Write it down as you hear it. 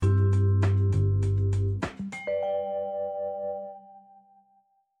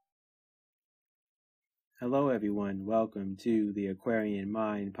Hello, everyone. Welcome to the Aquarian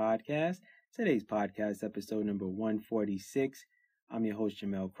Mind podcast. Today's podcast, episode number 146. I'm your host,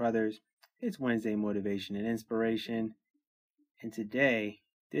 Jamel Crothers. It's Wednesday Motivation and Inspiration. And today,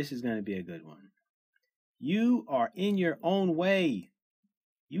 this is going to be a good one. You are in your own way.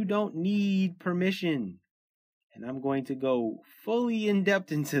 You don't need permission. And I'm going to go fully in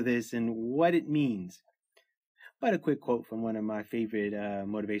depth into this and what it means. But a quick quote from one of my favorite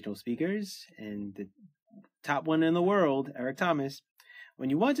motivational speakers and the top one in the world, Eric Thomas. When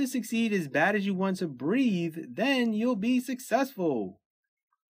you want to succeed as bad as you want to breathe, then you'll be successful.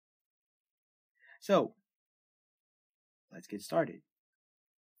 So, let's get started.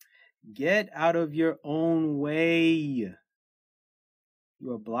 Get out of your own way. You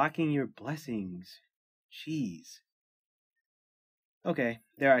are blocking your blessings. Jeez. Okay,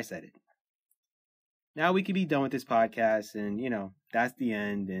 there I said it. Now we can be done with this podcast and, that's the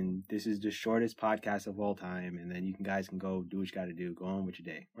end. And this is the shortest podcast of all time. And then you guys can go do what you got to do. Go on with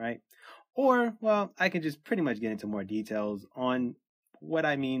your day, right? Or, well, I can just pretty much get into more details on what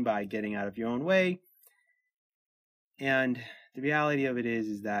I mean by getting out of your own way. And the reality of it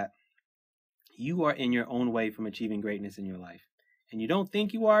is that you are in your own way from achieving greatness in your life. And you don't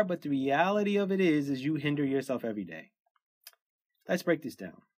think you are, but the reality of it is you hinder yourself every day. Let's break this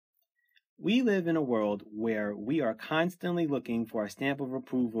down. We live in a world where we are constantly looking for a stamp of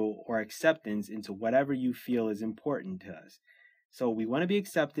approval or acceptance into whatever you feel is important to us. So we want to be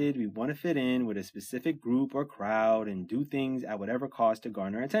accepted, we want to fit in with a specific group or crowd and do things at whatever cost to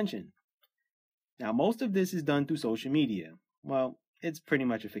garner attention. Now, most of this is done through social media. Well, it's pretty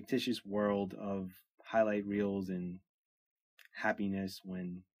much a fictitious world of highlight reels and happiness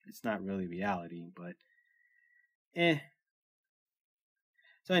when it's not really reality, but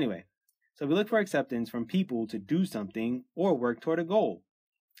So anyway. So we look for acceptance from people to do something or work toward a goal.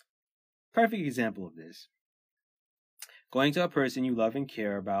 Perfect example of this. Going to a person you love and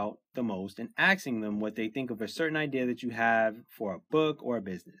care about the most and asking them what they think of a certain idea that you have for a book or a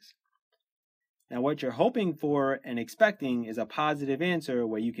business. Now what you're hoping for and expecting is a positive answer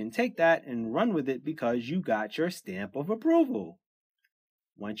where you can take that and run with it because you got your stamp of approval.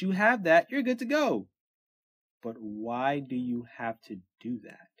 Once you have that, you're good to go. But why do you have to do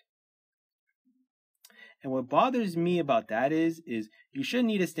that? And what bothers me about that is you shouldn't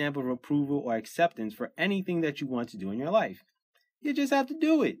need a stamp of approval or acceptance for anything that you want to do in your life. You just have to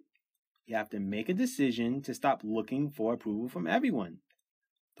do it. You have to make a decision to stop looking for approval from everyone.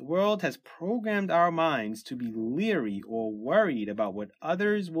 The world has programmed our minds to be leery or worried about what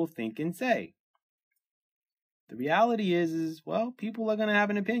others will think and say. The reality is people are going to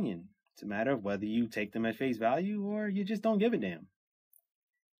have an opinion. It's a matter of whether you take them at face value or you just don't give a damn.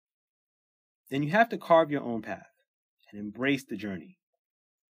 Then you have to carve your own path and embrace the journey.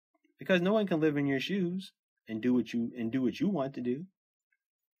 Because no one can live in your shoes and do what you want to do.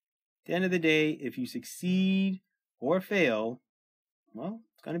 At the end of the day, if you succeed or fail,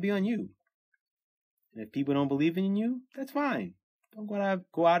 it's going to be on you. And if people don't believe in you, that's fine. Don't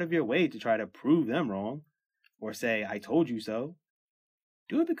go out of your way to try to prove them wrong or say, I told you so.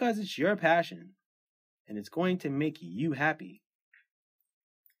 Do it because it's your passion and it's going to make you happy.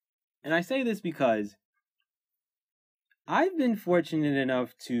 And I say this because I've been fortunate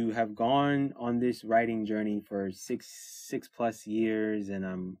enough to have gone on this writing journey for six plus years, and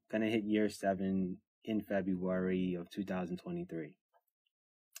I'm going to hit year 7 in February of 2023.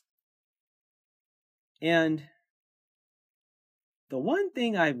 And the one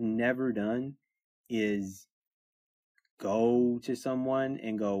thing I've never done is go to someone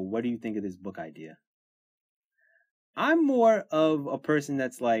and go, what do you think of this book idea? I'm more of a person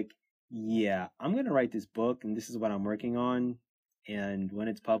that's like, yeah, I'm going to write this book and this is what I'm working on. And when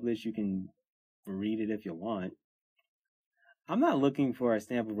it's published, you can read it if you want. I'm not looking for a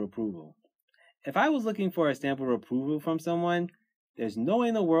stamp of approval. If I was looking for a stamp of approval from someone, there's no way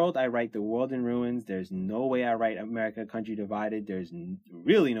in the world I write The World in Ruins. There's no way I write America, Country Divided. There's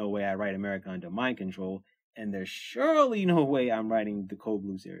really no way I write America Under Mind Control. And there's surely no way I'm writing the Code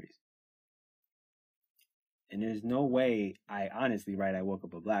Blue series. And there's no way I honestly write I Woke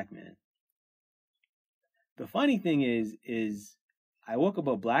Up a Black Man. The funny thing is I Woke Up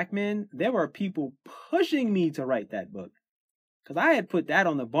a Black Man, there were people pushing me to write that book. Because I had put that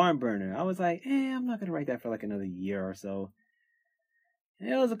on the barn burner. I was like, I'm not going to write that for like another year or so. And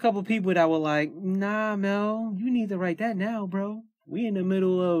there was a couple people that were like, nah, Mel, you need to write that now, bro. We in the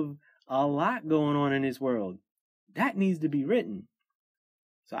middle of a lot going on in this world. That needs to be written.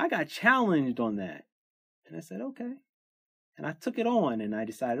 So I got challenged on that. And I said, okay. And I took it on and I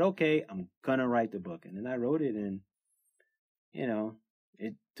decided, okay, I'm going to write the book. And then I wrote it and,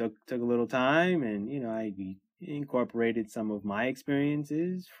 it took a little time, and I incorporated some of my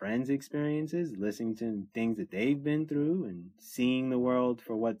experiences, friends' experiences, listening to things that they've been through, and seeing the world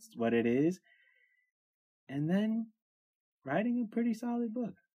for what it is, and then writing a pretty solid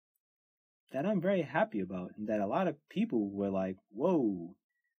book that I'm very happy about, and that a lot of people were like, "Whoa,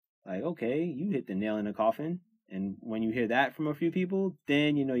 like okay, you hit the nail in the coffin." And when you hear that from a few people,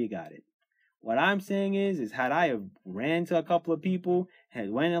 then you got it. What I'm saying is had I have ran to a couple of people, had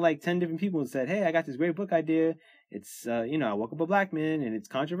went to like 10 different people and said, "Hey, I got this great book idea. It's, I woke up a black man and it's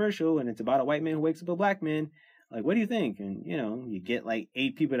controversial and it's about a white man who wakes up a black man. Like, what do you think?" And, you get like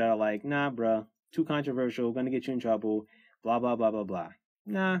 8 people that are like, "Nah, bruh, too controversial, gonna get you in trouble, blah, blah, blah, blah, blah."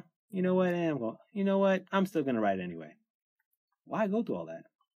 Nah, you know what? I'm still gonna write it anyway. Why go through all that?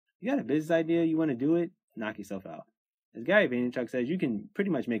 You got a business idea, you want to do it, knock yourself out. As Gary Vaynerchuk says, you can pretty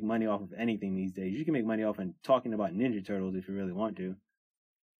much make money off of anything these days. You can make money off of talking about Ninja Turtles if you really want to.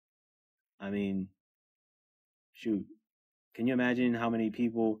 I mean, shoot. Can you imagine how many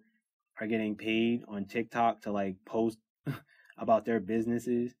people are getting paid on TikTok to like post about their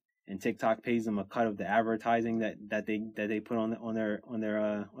businesses, and TikTok pays them a cut of the advertising that they put on their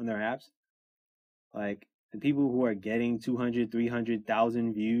apps? Like, the people who are getting 200,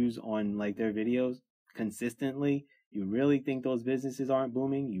 300,000 views on like their videos consistently, you really think those businesses aren't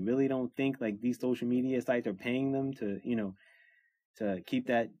booming? You really don't think like these social media sites are paying them to, to keep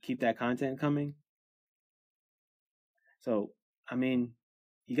that content coming? So, I mean,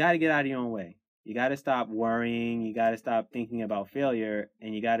 you got to get out of your own way. You got to stop worrying. You got to stop thinking about failure,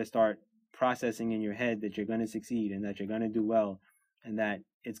 and you got to start processing in your head that you're going to succeed and that you're going to do well, and that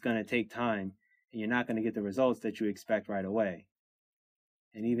it's going to take time, and you're not going to get the results that you expect right away.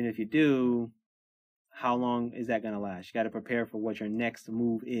 And even if you do, how long is that going to last? You got to prepare for what your next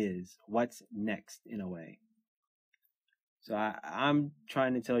move is. What's next, in a way. So I'm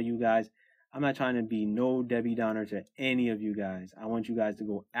trying to tell you guys, I'm not trying to be no Debbie Downer to any of you guys. I want you guys to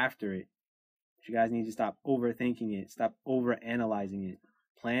go after it. But you guys need to stop overthinking it. Stop overanalyzing it.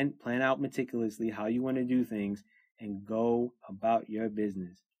 Plan out meticulously how you want to do things, and go about your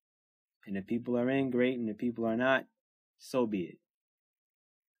business. And if people are in, great. And if people are not, so be it.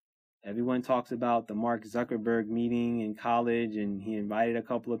 Everyone talks about the Mark Zuckerberg meeting in college, and he invited a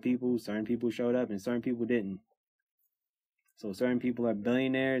couple of people. Certain people showed up and certain people didn't. So certain people are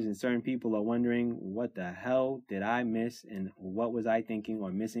billionaires and certain people are wondering, what the hell did I miss, and what was I thinking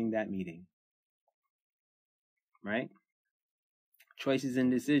or missing that meeting? Right? Choices and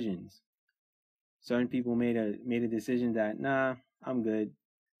decisions. Certain people made a decision that, nah, I'm good.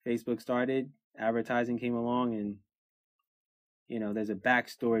 Facebook started, advertising came along, and there's a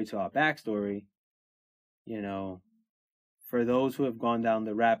backstory to our backstory. For those who have gone down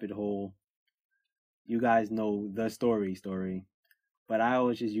the rabbit hole, you guys know the story. But I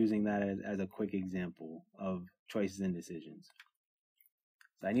was just using that as a quick example of choices and decisions.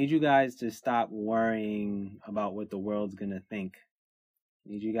 So I need you guys to stop worrying about what the world's going to think.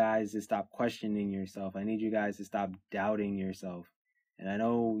 I need you guys to stop questioning yourself. I need you guys to stop doubting yourself. And I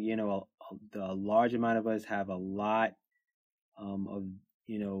know, a large amount of us have a lot of,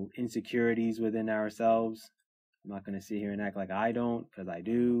 insecurities within ourselves. I'm not going to sit here and act like I don't, because I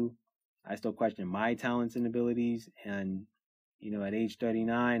do. I still question my talents and abilities. And, at age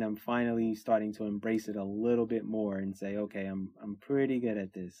 39, I'm finally starting to embrace it a little bit more and say, okay, I'm pretty good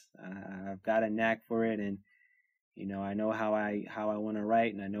at this. I've got a knack for it. And, I know how I want to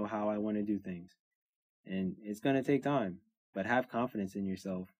write, and I know how I want to do things. And it's going to take time, but have confidence in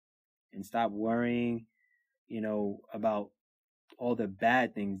yourself and stop worrying, about all the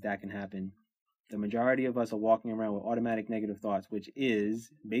bad things that can happen. The majority of us are walking around with automatic negative thoughts, which is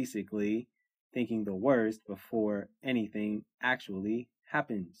basically thinking the worst before anything actually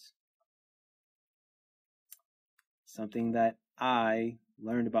happens. Something that I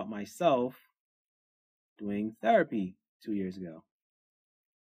learned about myself doing therapy 2 years ago.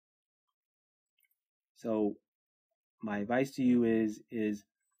 So my advice to you is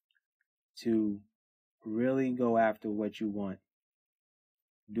to really go after what you want.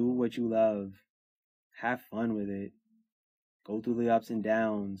 Do what you love. Have fun with it. Go through the ups and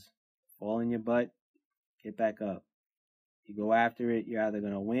downs. Fall in your butt. Get back up. You go after it, you're either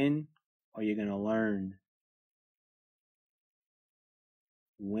going to win or you're going to learn.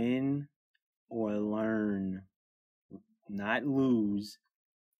 Win or learn. Not lose.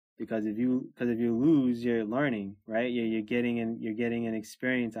 Because if you lose, you're learning, right? You're getting an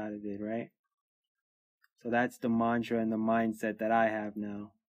experience out of it, right? So that's the mantra and the mindset that I have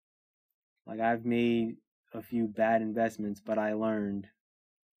now. Like, I've made a few bad investments, but I learned.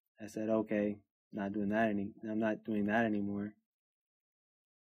 I said, okay, I'm not doing that anymore.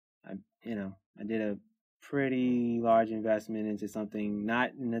 I did a pretty large investment into something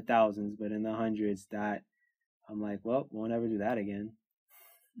not in the thousands, but in the hundreds that I'm like, well, won't ever do that again.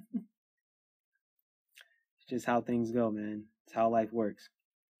 It's just how things go, man. It's how life works.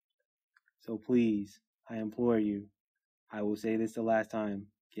 So please, I implore you, I will say this the last time,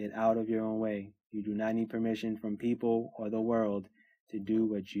 get out of your own way. You do not need permission from people or the world to do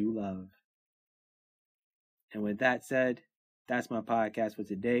what you love. And with that said, that's my podcast for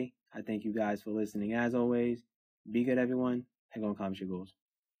today. I thank you guys for listening as always. Be good, everyone, and go accomplish your goals.